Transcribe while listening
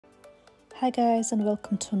Hi guys, and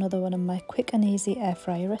welcome to another one of my quick and easy air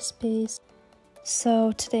fryer recipes.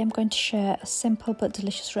 So today I'm going to share a simple but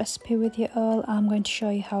delicious recipe with you all. I'm going to show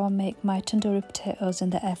you how I make my tandoori potatoes in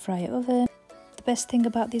the air fryer oven. The best thing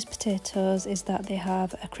about these potatoes is that they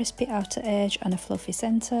have a crispy outer edge and a fluffy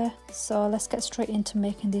centre. So let's get straight into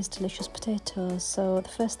making these delicious potatoes. So the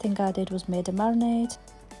first thing I did was made a marinade.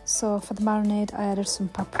 So for the marinade I added some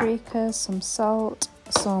paprika, some salt,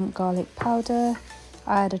 some garlic powder.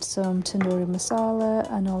 I added some tandoori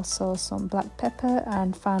masala and also some black pepper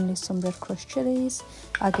and finally some red crushed chillies.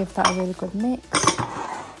 I'll give that a really good mix.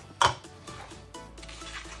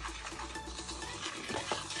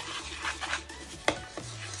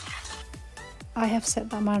 I have set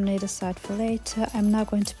that marinade aside for later. I'm now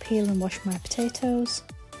going to peel and wash my potatoes.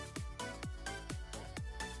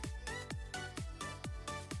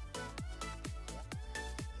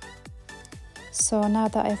 So now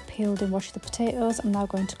that I've peeled and washed the potatoes, I'm now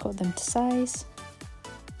going to cut them to size.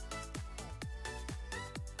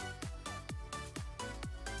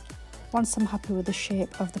 Once I'm happy with the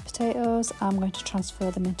shape of the potatoes, I'm going to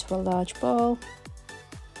transfer them into a large bowl.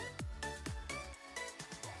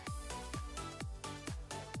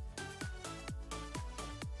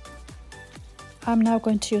 I'm now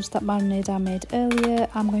going to use that marinade I made earlier.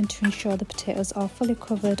 I'm going to ensure the potatoes are fully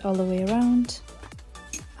covered all the way around.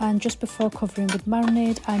 And just before covering with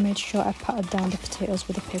marinade, I made sure I patted down the potatoes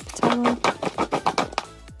with a paper towel.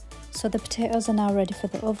 So the potatoes are now ready for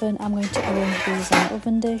the oven. I'm going to arrange these in an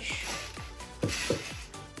oven dish.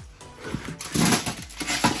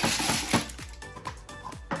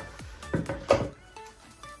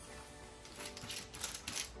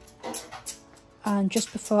 And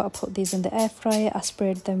just before I put these in the air fryer, I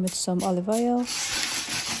sprayed them with some olive oil.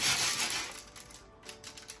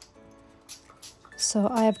 So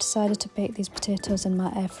I have decided to bake these potatoes in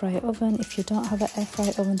my air fryer oven. If you don't have an air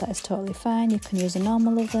fryer oven, that is totally fine. You can use a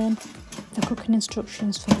normal oven. The cooking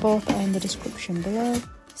instructions for both are in the description below.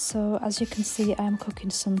 So as you can see, I am cooking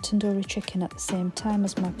some tandoori chicken at the same time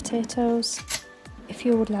as my potatoes. If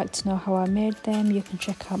you would like to know how I made them, you can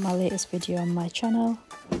check out my latest video on my channel.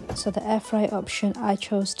 So the air fryer option I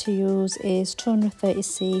chose to use is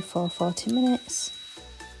 230°C for 40 minutes.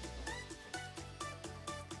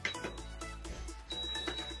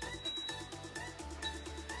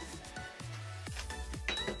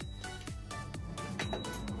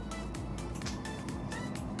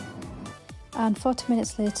 And 40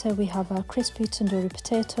 minutes later we have our crispy tandoori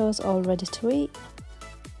potatoes all ready to eat.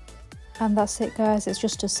 And that's it guys, it's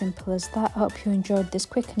just as simple as that. I hope you enjoyed this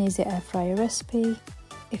quick and easy air fryer recipe.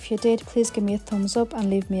 If you did, please give me a thumbs up and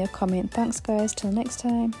leave me a comment. Thanks guys, till next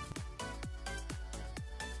time.